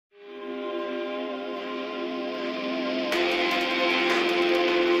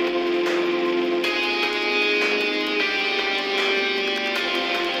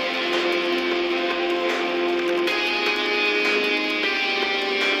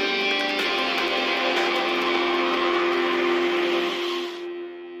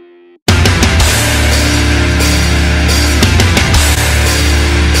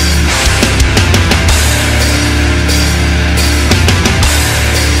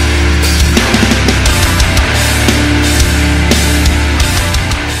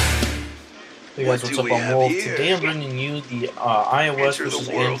guys, what's up? I'm Wolf. Today I'm bringing you the iOS versus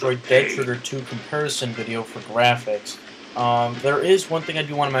Android Dead Trigger 2 comparison video for graphics. There is one thing I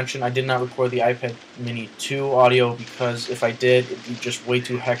do want to mention. I did not record the iPad Mini 2 audio because if I did, it'd be just way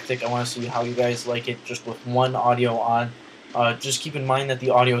too hectic. I want to see how you guys like it just with one audio on. Just keep in mind that the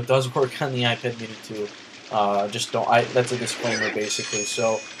audio does work on the iPad Mini 2. That's a disclaimer basically.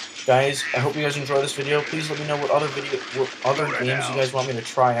 So, guys, I hope you guys enjoy this video. Please let me know what other games you guys want me to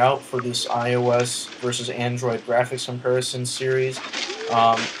try out for this iOS versus Android graphics comparison series.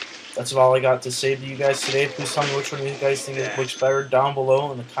 That's all I got to say to you guys today. Please tell me which one you guys think looks better down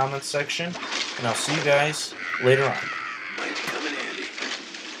below in the comments section. And I'll see you guys later on.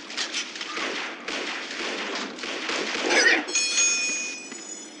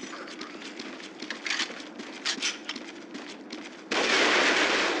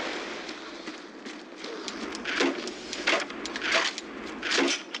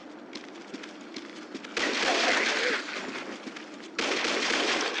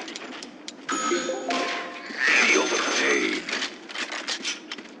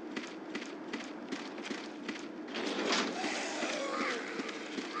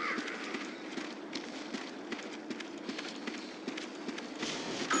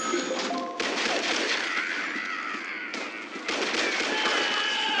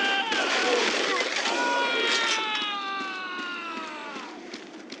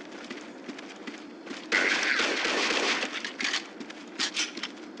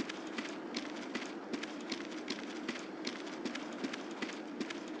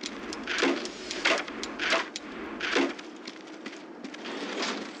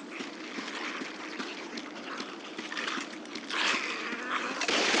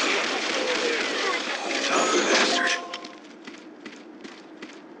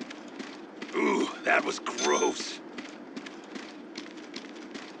 That was gross.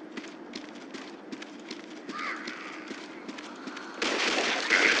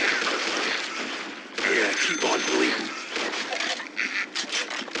 Yeah, keep on bleeding.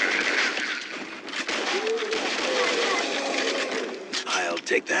 I'll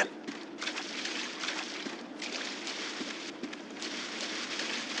take that.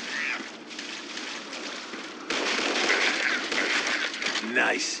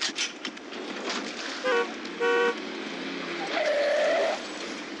 Nice.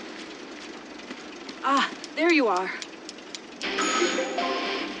 Ah, there you are.